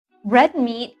Red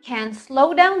meat can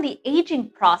slow down the aging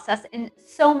process in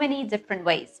so many different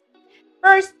ways.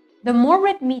 First, the more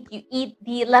red meat you eat,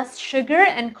 the less sugar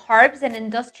and carbs and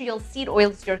industrial seed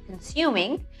oils you're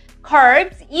consuming.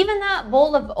 Carbs, even that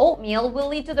bowl of oatmeal, will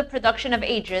lead to the production of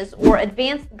AGEs or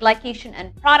advanced glycation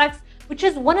end products, which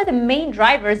is one of the main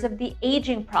drivers of the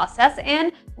aging process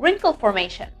and wrinkle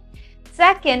formation.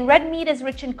 Second, red meat is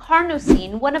rich in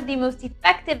carnosine, one of the most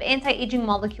effective anti-aging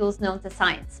molecules known to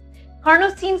science.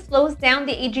 Carnosine slows down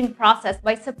the aging process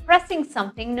by suppressing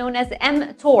something known as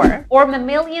mTOR, or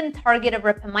mammalian target of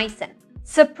rapamycin.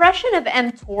 Suppression of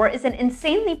mTOR is an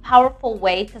insanely powerful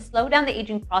way to slow down the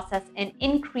aging process and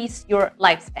increase your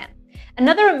lifespan.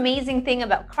 Another amazing thing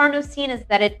about carnosine is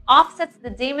that it offsets the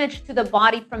damage to the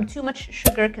body from too much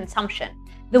sugar consumption.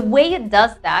 The way it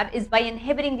does that is by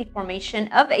inhibiting the formation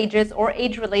of AGEs or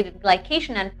age-related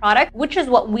glycation end product, which is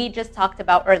what we just talked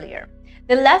about earlier.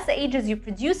 The less AGEs you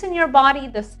produce in your body,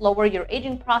 the slower your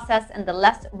aging process and the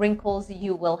less wrinkles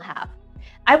you will have.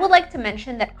 I would like to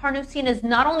mention that carnosine is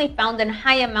not only found in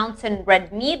high amounts in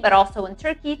red meat, but also in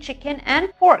turkey, chicken,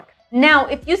 and pork. Now,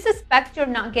 if you suspect you're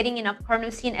not getting enough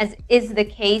carnosine, as is the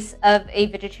case of a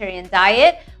vegetarian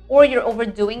diet, or you're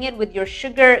overdoing it with your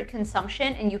sugar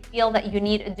consumption and you feel that you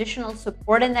need additional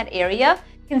support in that area,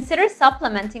 consider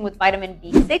supplementing with vitamin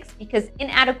B6 because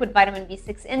inadequate vitamin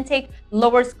B6 intake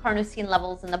lowers carnosine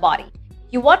levels in the body.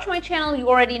 If you watch my channel, you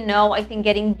already know I think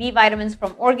getting B vitamins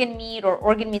from organ meat or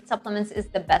organ meat supplements is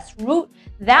the best route.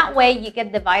 That way you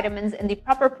get the vitamins in the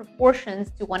proper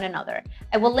proportions to one another.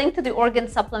 I will link to the organ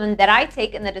supplement that I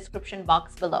take in the description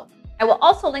box below. I will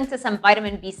also link to some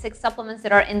vitamin B6 supplements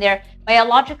that are in their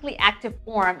biologically active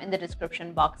form in the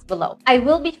description box below. I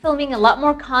will be filming a lot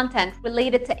more content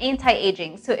related to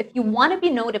anti-aging, so if you want to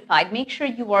be notified, make sure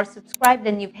you are subscribed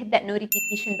and you've hit that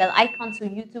notification bell icon so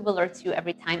YouTube alerts you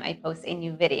every time I post a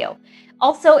new video.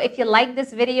 Also, if you like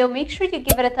this video, make sure you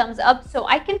give it a thumbs up so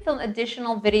I can film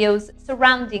additional videos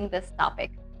surrounding this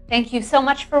topic. Thank you so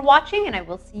much for watching, and I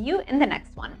will see you in the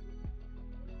next one.